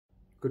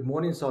Good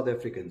morning, South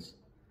Africans.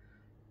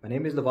 My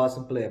name is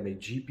Lervasen Pillay. I'm a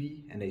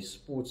GP and a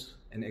sports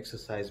and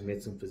exercise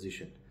medicine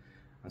physician.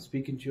 I'm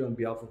speaking to you on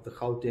behalf of the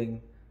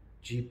Gauteng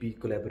GP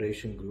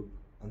Collaboration Group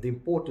on the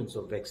importance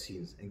of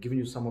vaccines and giving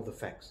you some of the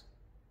facts.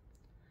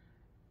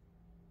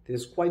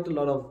 There's quite a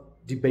lot of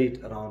debate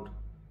around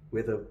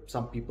whether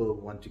some people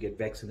want to get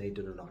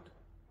vaccinated or not.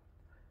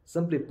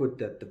 Simply put,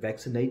 that the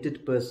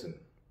vaccinated person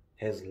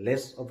has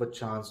less of a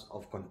chance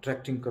of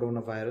contracting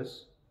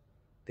coronavirus.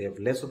 They have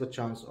less of a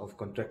chance of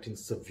contracting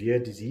severe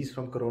disease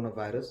from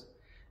coronavirus,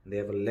 and they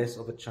have less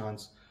of a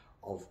chance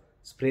of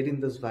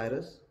spreading this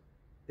virus.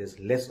 There's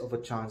less of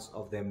a chance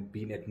of them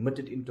being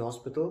admitted into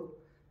hospital,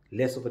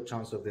 less of a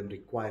chance of them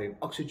requiring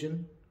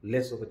oxygen,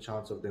 less of a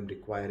chance of them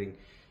requiring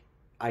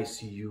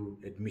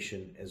ICU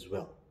admission as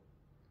well.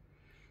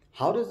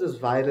 How does this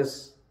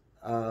virus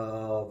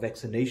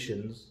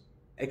vaccinations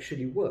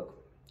actually work?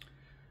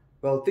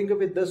 Well, think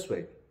of it this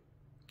way.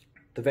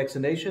 The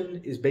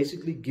vaccination is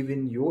basically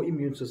giving your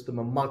immune system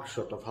a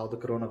mugshot of how the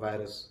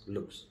coronavirus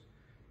looks.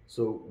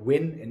 So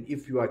when and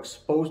if you are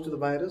exposed to the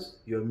virus,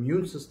 your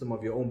immune system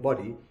of your own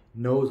body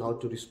knows how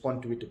to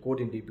respond to it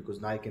accordingly,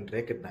 because now you can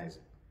recognize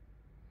it.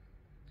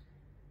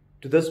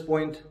 To this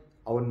point,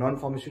 our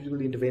non-pharmaceutical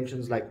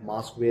interventions like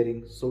mask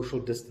wearing, social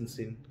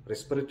distancing,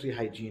 respiratory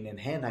hygiene and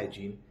hand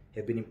hygiene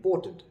have been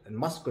important and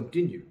must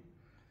continue,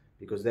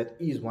 because that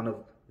is one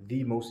of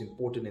the most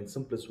important and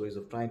simplest ways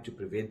of trying to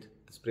prevent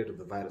the spread of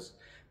the virus.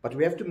 But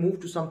we have to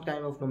move to some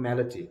kind of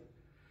normality,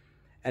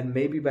 and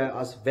maybe by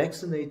us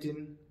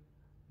vaccinating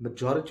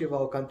majority of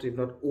our country, if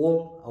not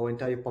all our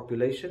entire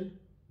population,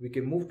 we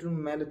can move to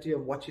normality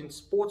of watching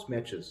sports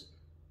matches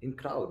in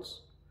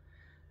crowds.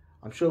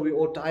 I'm sure we're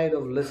all tired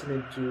of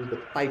listening to the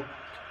piped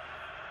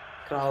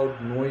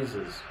crowd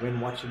noises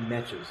when watching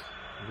matches.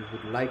 We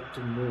would like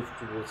to move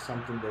towards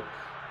something that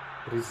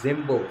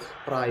resembles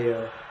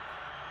prior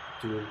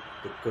to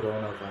the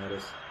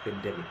coronavirus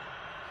pandemic.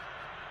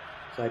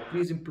 So I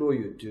please implore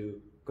you to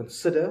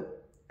consider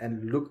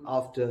and look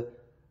after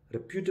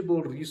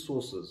reputable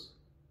resources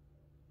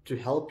to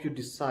help you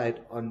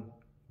decide on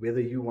whether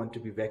you want to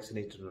be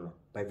vaccinated or not.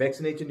 By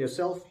vaccinating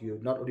yourself, you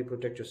not only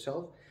protect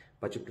yourself,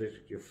 but you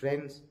protect your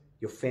friends,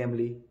 your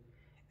family,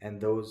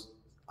 and those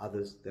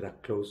others that are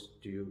close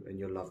to you and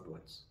your loved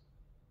ones.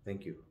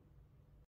 Thank you.